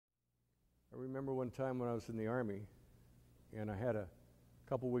remember one time when I was in the Army, and I had a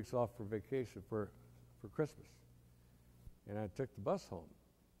couple weeks off for vacation for Christmas. And I took the bus home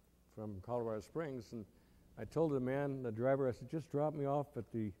from Colorado Springs, and I told the driver, I said, just drop me off at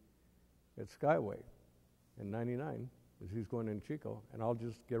Skyway in 99, because he's going in Chico, and I'll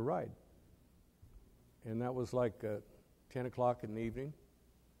just get a ride. And that was like 10 o'clock in the evening.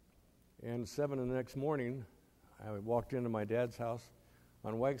 And 7 the next morning, I walked into my dad's house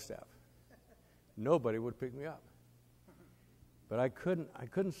on Wagstaff. Nobody would pick me up. But I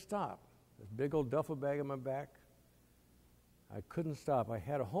couldn't stop. This big old duffel bag on my back. I couldn't stop. I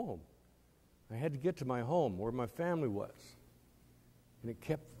had a home. I had to get to my home where my family was. And it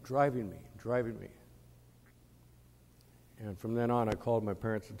kept driving me. And from then on, I called my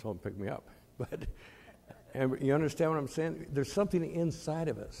parents and told them to pick me up. But, and you understand what I'm saying? There's something inside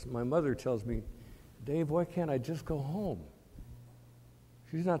of us. My mother tells me, Dave, why can't I just go home?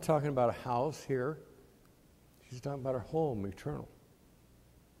 She's not talking about a house here. She's talking about her home, eternal.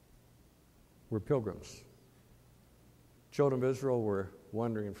 We're pilgrims. Children of Israel were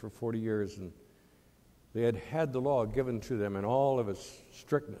wandering for 40 years, and they had the law given to them in all of its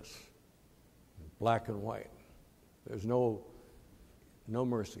strictness, black and white. There's no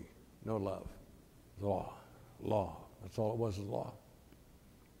mercy, no love. Law. That's all it was law.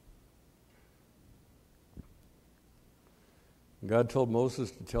 God told Moses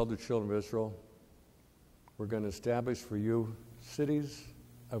to tell the children of Israel, we're going to establish for you cities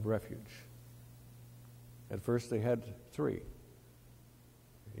of refuge. At first they had 3,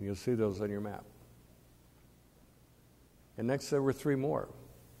 and you'll see those on your map. And next there were 3 more,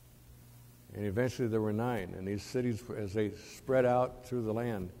 and eventually there were 9. And these cities, as they spread out through the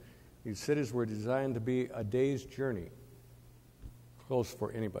land, these cities were designed to be a day's journey, close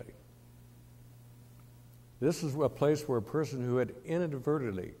for anybody. This is a place where a person who had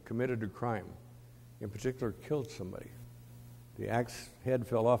inadvertently committed a crime, in particular killed somebody, the axe head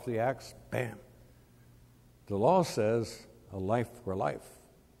fell off the axe, bam. The law says a life for life.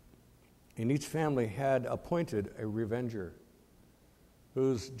 And each family had appointed a revenger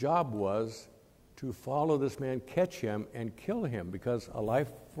whose job was to follow this man, catch him, and kill him, because a life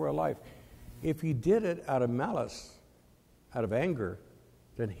for a life. If he did it out of malice, out of anger,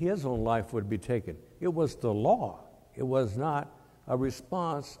 then his own life would be taken. It was the law. It was not a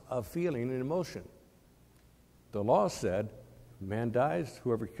response of feeling and emotion. The law said, man dies,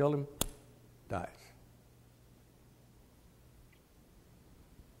 whoever killed him dies.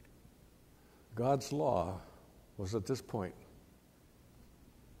 God's law was at this point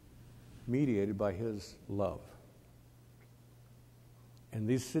mediated by his love. And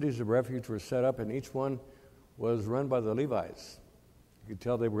these cities of refuge were set up, and each one was run by the Levites. You could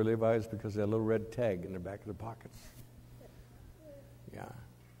tell they were Levites because they had a little red tag in the back of their pockets. Yeah,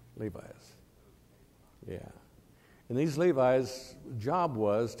 Levites. Yeah. And these Levites' job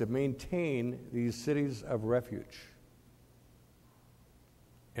was to maintain these cities of refuge.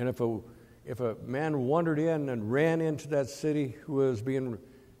 And if a man wandered in and ran into that city who was being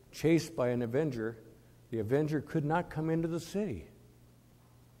chased by an avenger, the avenger could not come into the city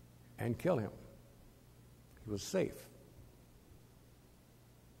and kill him. He was safe.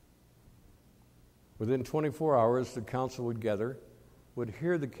 Within 24 hours, the council would gather, would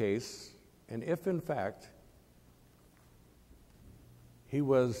hear the case, and if in fact he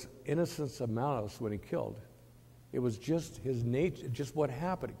was innocent of malice when he killed, it was just his nature, just what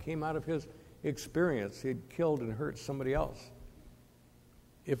happened. It came out of his experience. He had killed and hurt somebody else.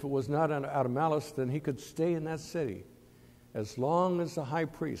 If it was not out of malice, then he could stay in that city as long as the high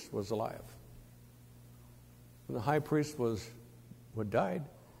priest was alive. When the high priest died,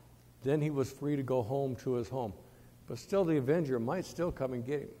 then he was free to go home to his home. But still, the avenger might still come and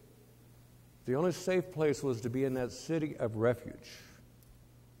get him. The only safe place was to be in that city of refuge.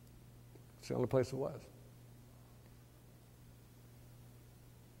 It's the only place it was.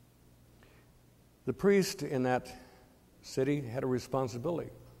 The priest in that city had a responsibility,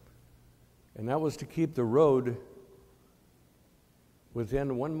 and that was to keep the road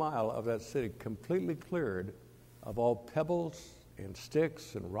within 1 mile of that city completely cleared of all pebbles and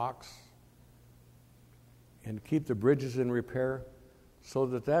sticks and rocks, and keep the bridges in repair so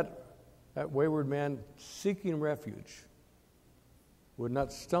that wayward man seeking refuge would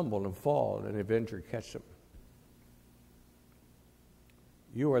not stumble and fall and an avenger catch him.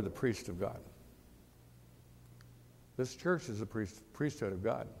 You are the priest of God. This church is a priesthood of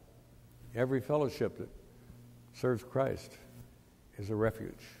God. Every fellowship that serves Christ is a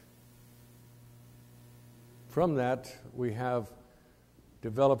refuge. From that, we have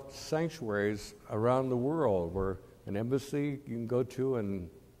developed sanctuaries around the world where an embassy you can go to and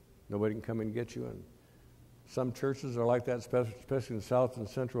Nobody can come and get you. And some churches are like that, especially in South and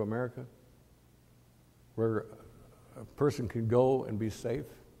Central America, where a person can go and be safe.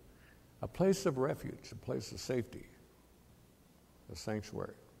 A place of refuge, a place of safety, a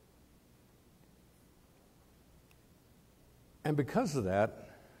sanctuary. And because of that,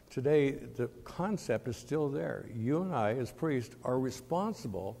 today the concept is still there. You and I, as priests, are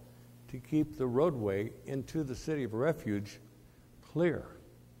responsible to keep the roadway into the city of refuge clear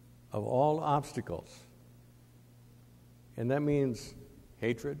of all obstacles. And that means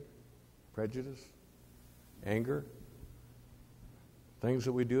hatred, prejudice, anger, things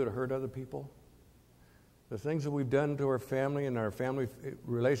that we do to hurt other people, the things that we've done to our family and our family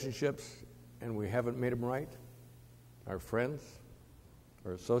relationships and we haven't made them right, our friends,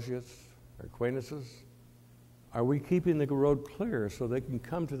 our associates, our acquaintances. Are we keeping the road clear so they can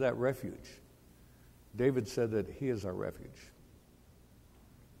come to that refuge? David said that he is our refuge.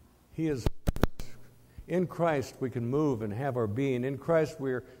 He is. In Christ we can move and have our being. In Christ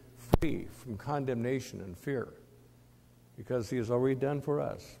we're free from condemnation and fear because he has already done for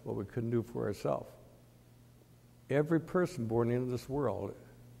us what we couldn't do for ourselves. Every person born into this world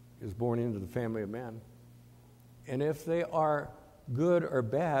is born into the family of man. And if they are good or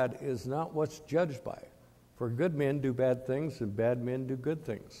bad is not what's judged by. For good men do bad things and bad men do good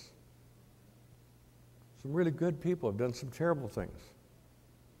things. Some really good people have done some terrible things.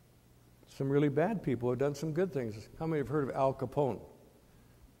 Some really bad people have done some good things. How many have heard of Al Capone?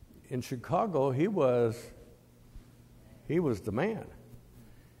 In Chicago, he was the man.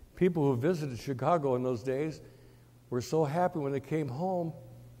 People who visited Chicago in those days were so happy when they came home,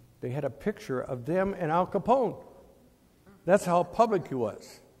 they had a picture of them and Al Capone. That's how public he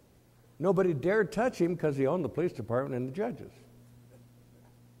was. Nobody dared touch him because he owned the police department and the judges.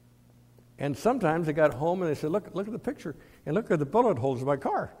 And sometimes they got home and they said, look at the picture, and look at the bullet holes in my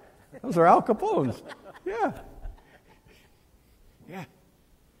car. Those are Al Capone's. Yeah. Yeah.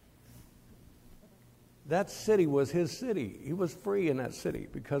 That city was his city. He was free in that city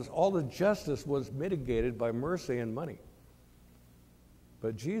because all the justice was mitigated by mercy and money.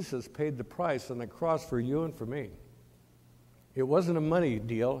 But Jesus paid the price on the cross for you and for me. It wasn't a money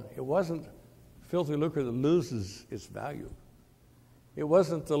deal. It wasn't filthy lucre that loses its value. It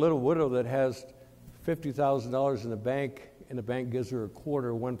wasn't the little widow that has $50,000 in the bank and the bank gives her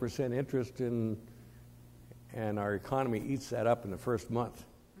 1% interest and our economy eats that up in the first month.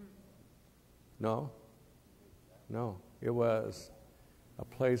 No. It was a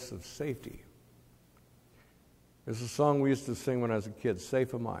place of safety. There's a song we used to sing when I was a kid,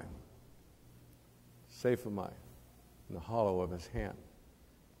 Safe Am I. Safe am I in the hollow of his hand.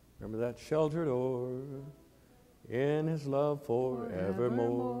 Remember that? Sheltered o'er in his love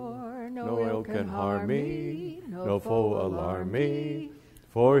forevermore. No ill can harm me, no foe alarm me,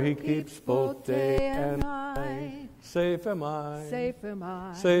 for he keeps both day and night. Safe am I, safe am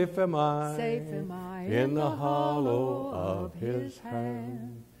I, safe am I, safe am I in the hollow of his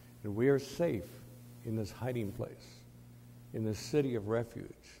hand. And we are safe in this hiding place, in this city of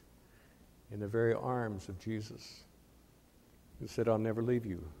refuge, in the very arms of Jesus, who said, I'll never leave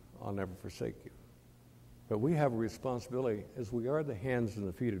you, I'll never forsake you. But we have a responsibility as we are the hands and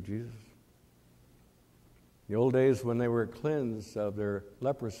the feet of Jesus. In the old days when they were cleansed of their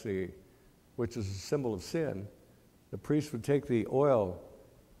leprosy, which is a symbol of sin, the priest would take the oil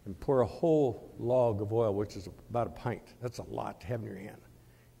and pour a whole log of oil, which is about a pint. That's a lot to have in your hand.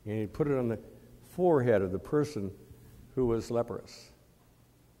 And he'd put it on the forehead of the person who was leprous.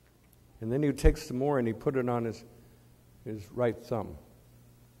 And then he'd take some more and he'd put it on his right thumb.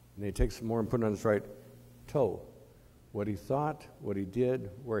 And he'd take some more and put it on his right toe. What he thought, what he did,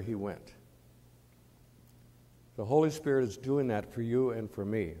 where he went. The Holy Spirit is doing that for you and for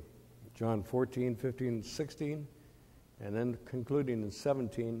me. John 14, 15, 16, and then concluding in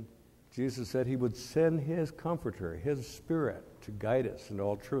 17, Jesus said he would send his comforter, his Spirit, to guide us into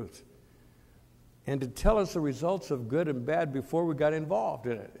all truth and to tell us the results of good and bad before we got involved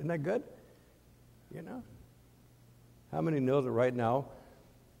in it. Isn't that good? You know? How many know that right now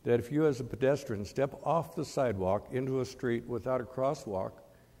that if you as a pedestrian step off the sidewalk into a street without a crosswalk,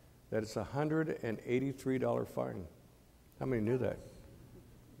 that it's a $183 fine? How many knew that?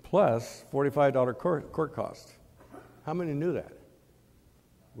 Plus $45 court cost. How many knew that?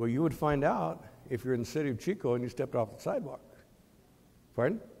 Well, you would find out if you're in the city of Chico and you stepped off the sidewalk.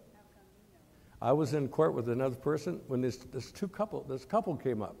 Pardon? I was in court with another person when this couple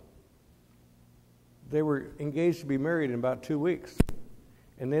came up. They were engaged to be married in about 2 weeks,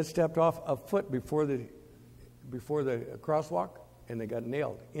 and they had stepped off a foot before the crosswalk, and they got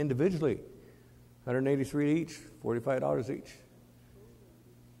nailed individually, $183 each, $45 each.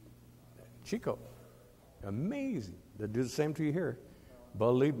 Chico. Amazing. They do the same to you here.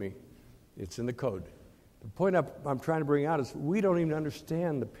 Believe me, it's in the code. The point I'm trying to bring out is we don't even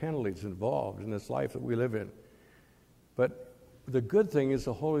understand the penalties involved in this life that we live in. But the good thing is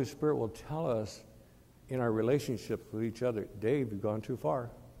the Holy Spirit will tell us in our relationships with each other, Dave, you've gone too far.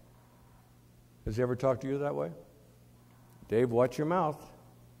 Has he ever talked to you that way? Dave, watch your mouth.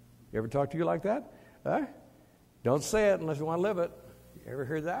 You ever talk to you like that? Huh? Don't say it unless you want to live it. You ever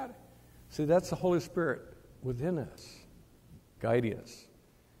heard that? See, that's the Holy Spirit within us, guiding us.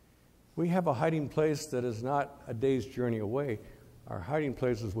 We have a hiding place that is not a day's journey away. Our hiding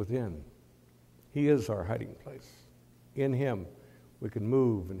place is within. He is our hiding place. In Him, we can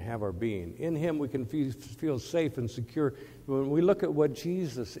move and have our being. In Him, we can feel safe and secure. When we look at what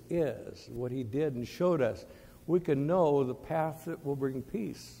Jesus is, what He did and showed us, we can know the path that will bring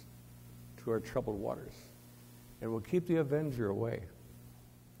peace to our troubled waters and will keep the avenger away.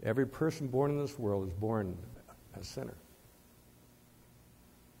 Every person born in this world is born a sinner.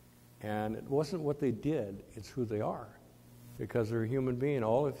 And it wasn't what they did, it's who they are. Because they're a human being.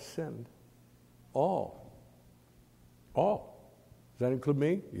 All have sinned. All. Does that include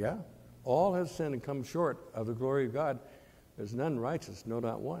me? Yeah. All have sinned and come short of the glory of God. There's none righteous, no,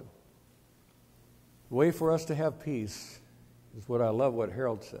 not one. The way for us to have peace is what I love what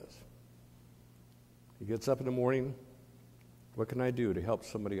Harold says. He gets up in the morning, what can I do to help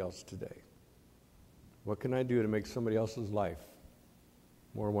somebody else today? What can I do to make somebody else's life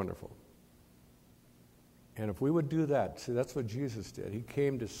more wonderful? And if we would do that, see, that's what Jesus did. He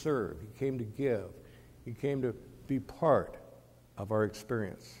came to serve. He came to give. He came to be part of our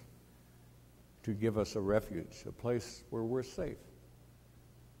experience, to give us a refuge, a place where we're safe.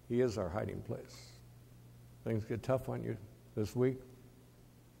 He is our hiding place. Things get tough on you this week.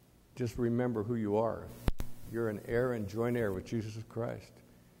 Just remember who you are. You're an heir and joint heir with Jesus Christ.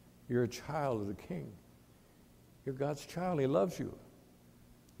 You're a child of the King. You're God's child. He loves you.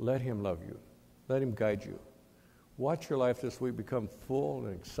 Let Him love you. Let Him guide you. Watch your life this week become full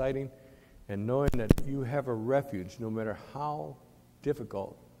and exciting, and knowing that you have a refuge no matter how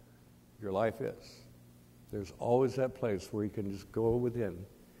difficult your life is. There's always that place where you can just go within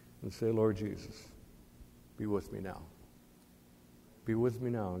and say, Lord Jesus, be with me now. Be with me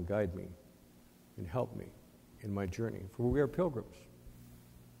now and guide me and help me in my journey. For we are pilgrims.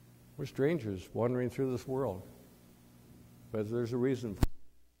 We're strangers wandering through this world. But there's a reason for it.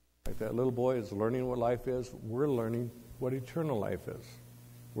 Like that little boy is learning what life is, we're learning what eternal life is.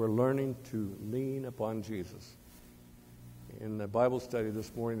 We're learning to lean upon Jesus. In the Bible study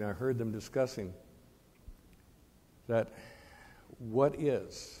this morning, I heard them discussing that what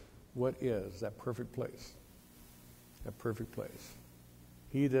is that perfect place? That perfect place.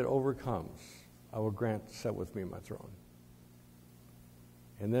 He that overcomes, I will grant to sit with me in my throne.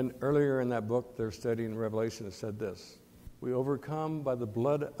 And then earlier in that book, they're studying Revelation, it said this: we overcome by the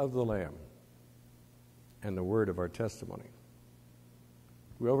blood of the Lamb and the word of our testimony.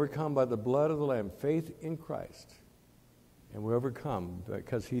 We overcome by the blood of the Lamb, faith in Christ. And we overcome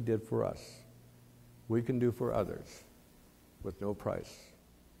because He did for us. We can do for others with no price,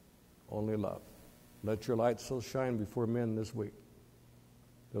 only love. Let your light so shine before men this week.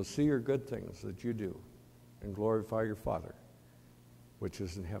 They'll see your good things that you do and glorify your Father, which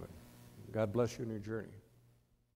is in heaven. God bless you in your journey.